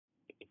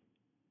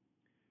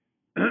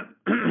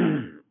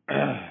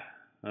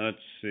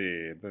Let's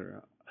see.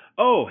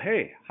 Oh,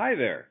 hey, hi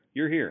there.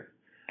 You're here.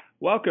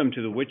 Welcome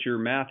to the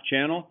whitchermath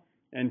channel.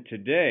 And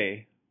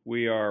today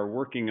we are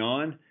working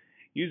on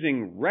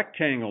using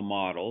rectangle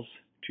models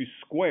to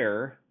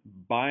square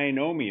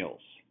binomials.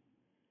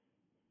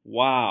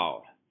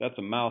 Wow, that's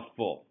a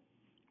mouthful.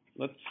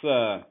 Let's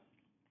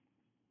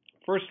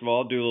first of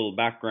all do a little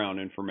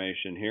background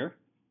information here.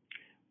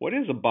 What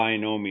is a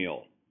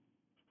binomial?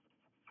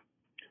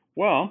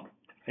 Well,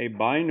 a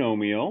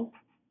binomial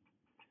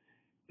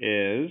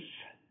is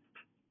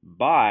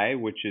bi,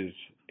 which is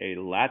a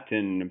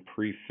Latin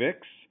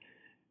prefix,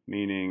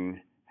 meaning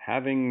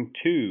having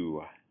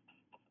two.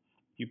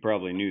 You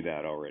probably knew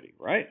that already,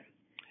 right?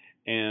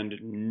 And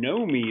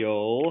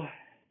nomial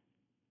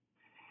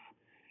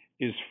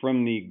is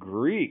from the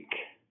Greek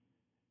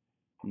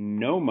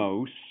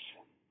nomos,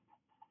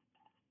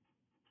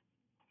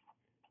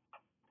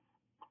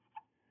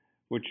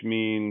 which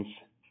means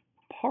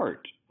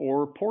part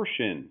or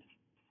portion.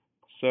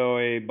 So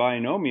a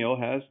binomial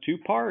has two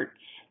parts.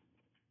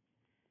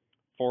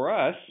 For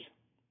us,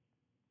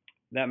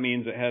 that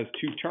means it has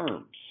two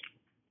terms.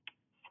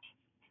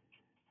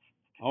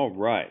 All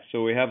right,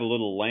 so we have a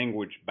little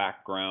language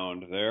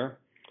background there.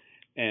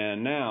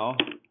 And now,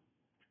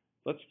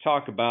 let's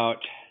talk about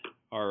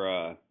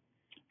our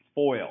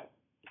FOIL.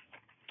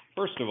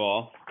 First of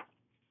all,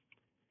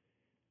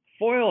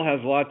 FOIL has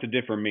lots of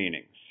different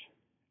meanings.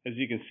 As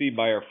you can see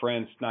by our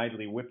friend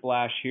Snidely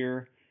Whiplash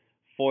here,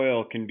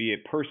 FOIL can be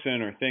a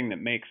person or thing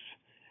that makes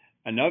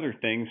another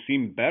thing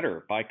seem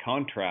better by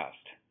contrast.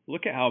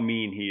 Look at how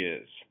mean he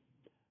is.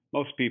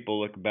 Most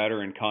people look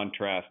better in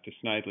contrast to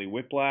Snidely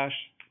Whiplash.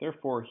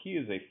 Therefore, he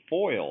is a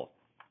foil.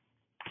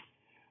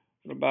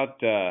 What about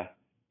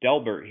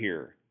Delbert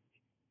here?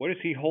 What is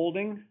he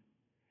holding?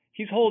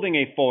 He's holding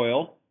a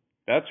foil.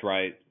 That's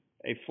right.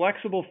 A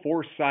flexible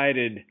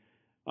four-sided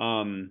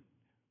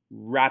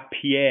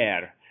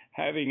rapier,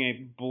 having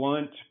a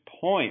blunt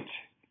point.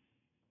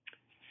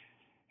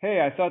 Hey,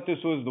 I thought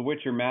this was the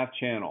Witcher Math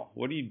channel.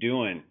 What are you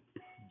doing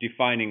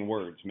defining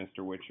words,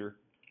 Mr. Witcher?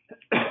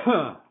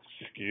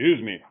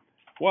 Excuse me.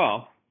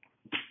 Well,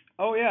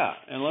 oh yeah,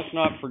 and let's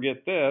not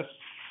forget this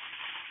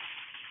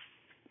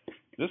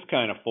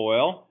kind of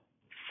foil.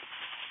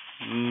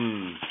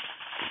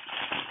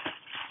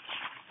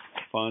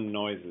 Fun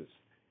noises.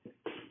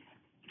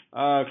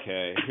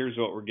 Okay, here's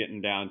what we're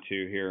getting down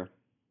to here.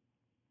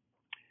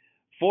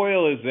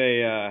 FOIL is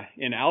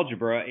in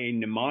algebra, a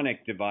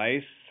mnemonic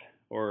device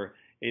or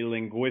a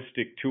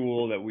linguistic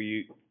tool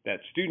that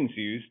students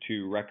use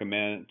to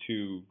recommend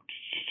to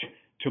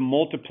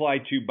multiply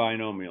two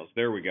binomials.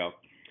 There we go.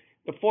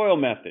 The FOIL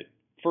method: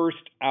 first,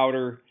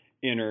 outer,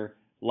 inner,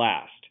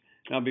 last.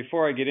 Now,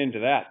 before I get into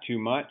that too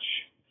much,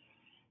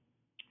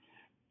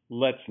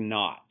 let's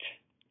not.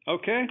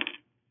 Okay?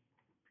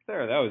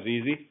 There, that was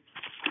easy.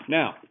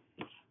 Now,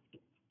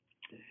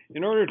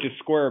 in order to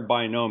square a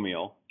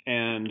binomial,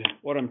 and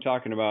what I'm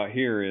talking about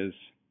here is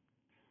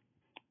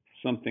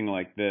something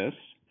like this.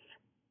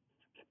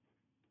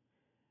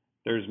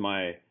 There's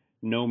my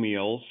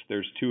nomials.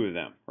 There's two of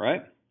them,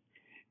 right?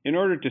 In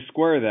order to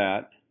square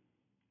that,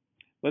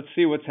 let's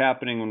see what's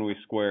happening when we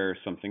square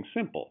something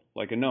simple,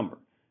 like a number.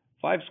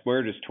 5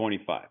 squared is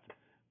 25.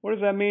 What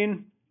does that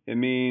mean? It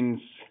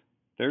means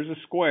there's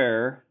a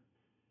square,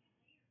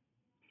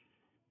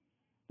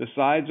 the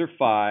sides are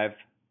 5,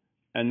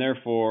 and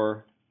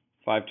therefore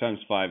 5 times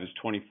 5 is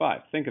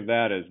 25. Think of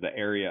that as the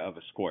area of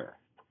a square.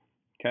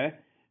 Okay?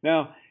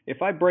 Now,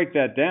 if I break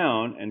that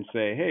down and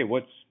say, hey,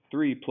 what's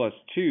 3 plus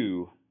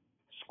 2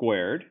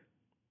 squared?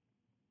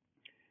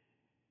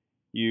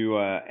 You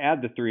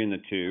add the 3 and the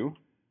 2,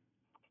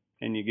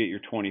 and you get your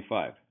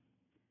 25.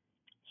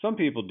 Some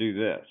people do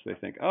this. They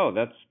think, oh,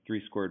 that's 3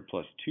 squared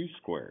plus 2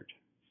 squared.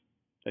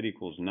 That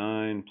equals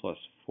 9 plus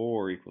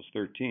 4 equals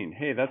 13.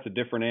 Hey, that's a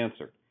different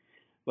answer.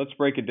 Let's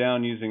break it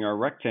down using our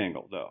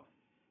rectangle, though.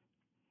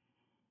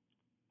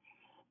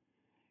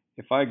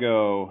 If I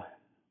go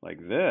like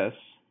this,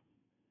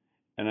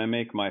 and I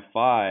make my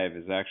 5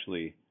 is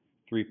actually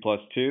 3 plus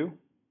 2,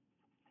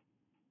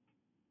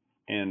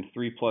 and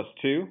 3 plus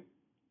 2,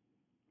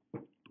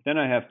 then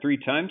I have 3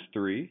 times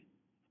 3,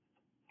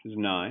 which is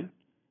 9.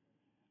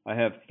 I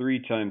have 3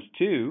 times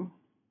 2,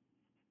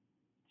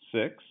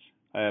 6.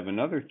 I have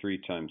another 3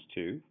 times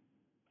 2,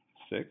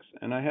 6.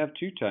 And I have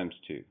 2 times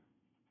 2,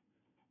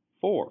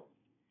 4.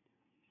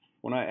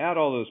 When I add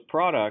all those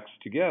products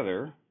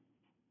together,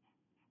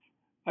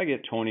 I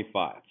get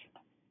 25.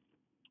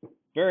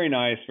 Very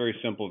nice, very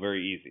simple,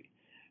 very easy.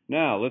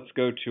 Now, let's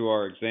go to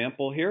our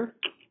example here.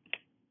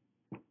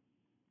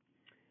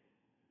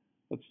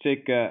 Let's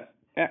take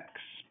x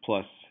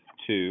plus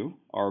 2,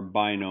 our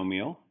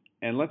binomial,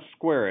 and let's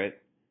square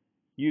it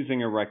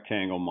using a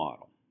rectangle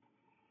model.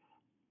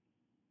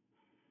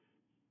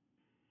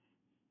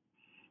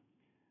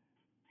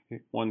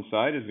 One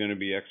side is going to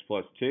be x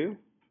plus 2,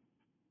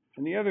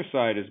 and the other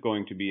side is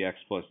going to be x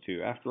plus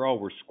 2. After all,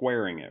 we're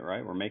squaring it,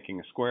 right? We're making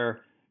a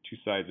square. Two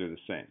sides are the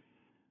same.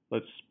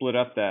 Let's split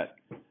up that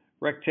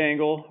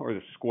rectangle, or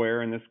the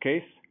square in this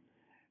case.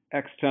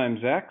 X times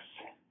x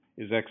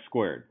is x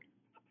squared.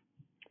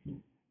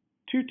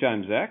 2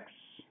 times x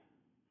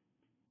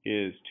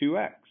is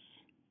 2x.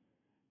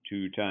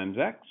 2 times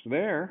x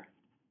there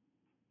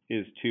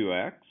is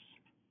 2x.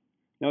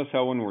 Notice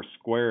how when we're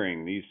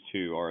squaring, these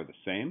two are the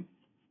same.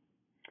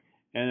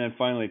 And then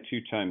finally, 2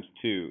 times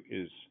 2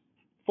 is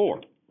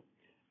 4.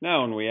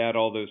 Now, when we add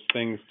all those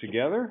things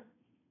together,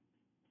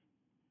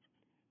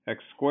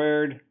 x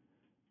squared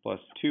plus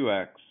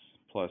 2x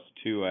plus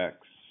 2x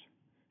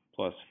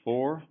plus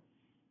 4.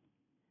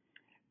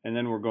 And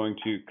then we're going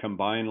to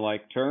combine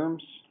like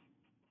terms,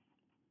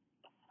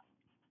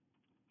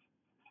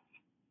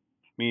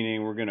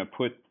 meaning we're going to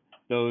put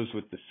those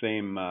with the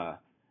same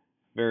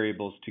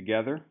variables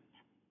together.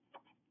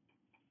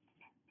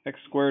 X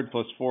squared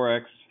plus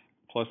 4x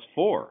plus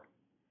 4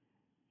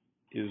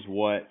 is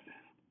what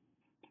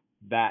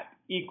that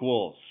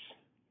equals.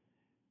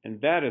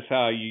 And that is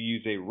how you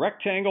use a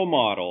rectangle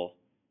model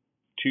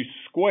to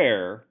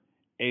square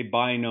a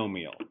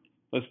binomial.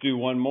 Let's do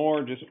one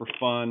more just for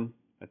fun.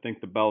 I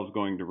think the bell's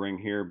going to ring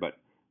here, but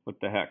what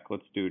the heck,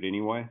 let's do it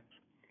anyway.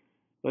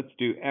 Let's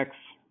do x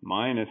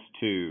minus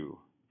 2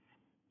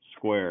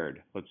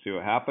 squared. Let's see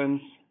what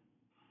happens.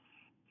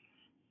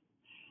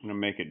 I'm going to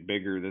make it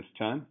bigger this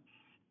time.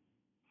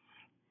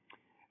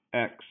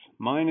 X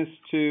minus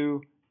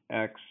 2,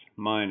 x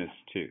minus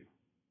 2.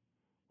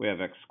 We have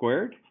x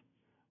squared.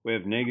 We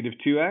have negative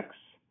 2x,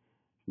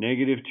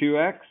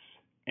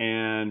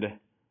 and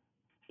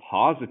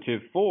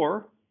positive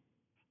 4,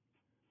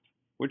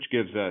 which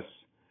gives us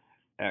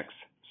x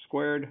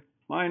squared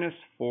minus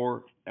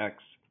 4x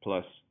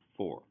plus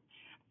 4.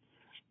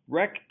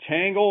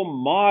 Rectangle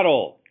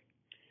model.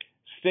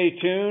 Stay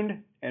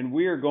tuned, and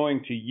we are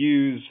going to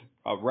use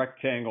a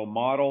rectangle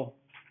model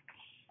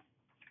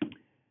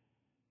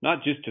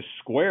not just to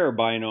square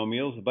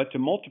binomials, but to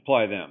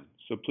multiply them.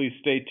 So please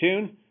stay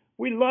tuned.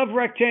 We love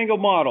rectangle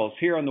models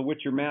here on the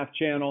Whitcher Math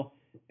channel,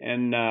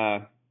 and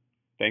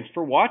thanks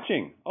for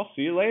watching. I'll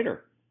see you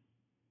later.